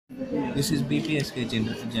This is bpsk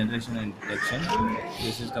generation and detection.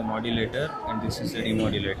 This is the modulator and this is the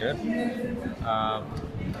demodulator.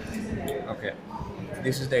 Okay,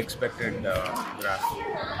 this is the expected graph.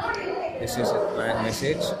 This is a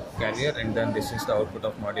message carrier, and then this is the output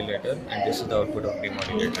of modulator, and this is the output of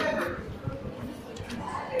demodulator.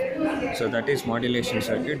 So that is modulation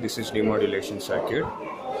circuit, this is demodulation circuit.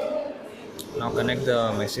 Now connect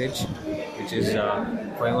the message, which is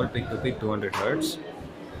 5 volt peak to peak 200 hertz.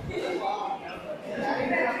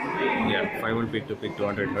 Yeah, 5 volt peak to peak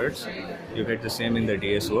 200 hertz. You get the same in the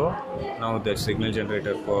DSO. Now the signal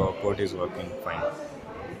generator port is working fine.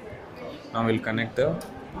 Now we'll connect the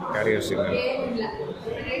carrier signal,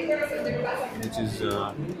 which is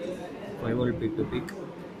 5 volt peak to peak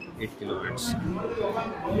 8 kilohertz.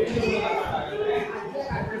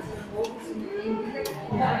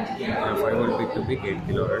 Yeah, 5 volt peak to peak 8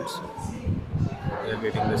 kilohertz. We are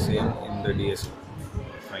getting the same in the DSO.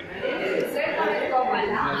 Fine.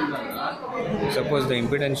 Suppose the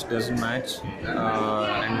impedance doesn't match,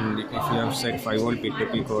 and if you have set 5 volt peak to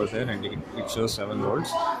peak over there and it shows 7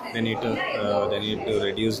 volts, they need to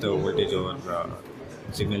reduce the voltage over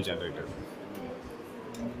signal generator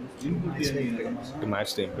to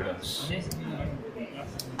match the impedance.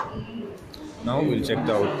 Now we'll check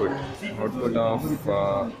the output of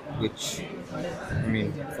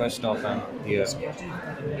first op amp here,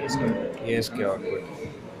 ASK output.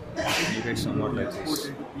 You get somewhat like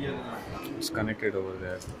this. It's connected over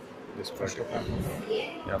there, this particular,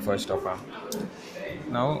 yeah, first op amp.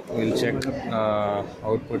 Now we'll check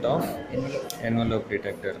output of envelope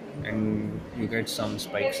detector, and you get some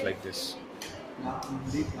spikes like this.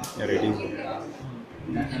 Yeah, reducing.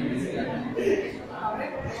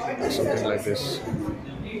 Something like this,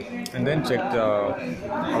 and then check the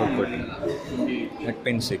output at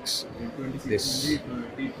pin 6. This.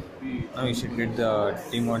 Now you should get the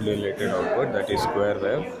demodulated output, that is square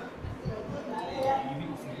wave.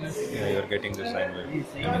 Yeah, you are getting the sine wave,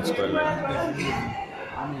 square wave,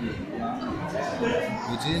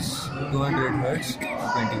 which is 200 hertz,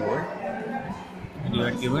 20 volt, and you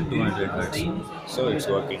had given 200 hertz, so it's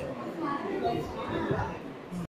working.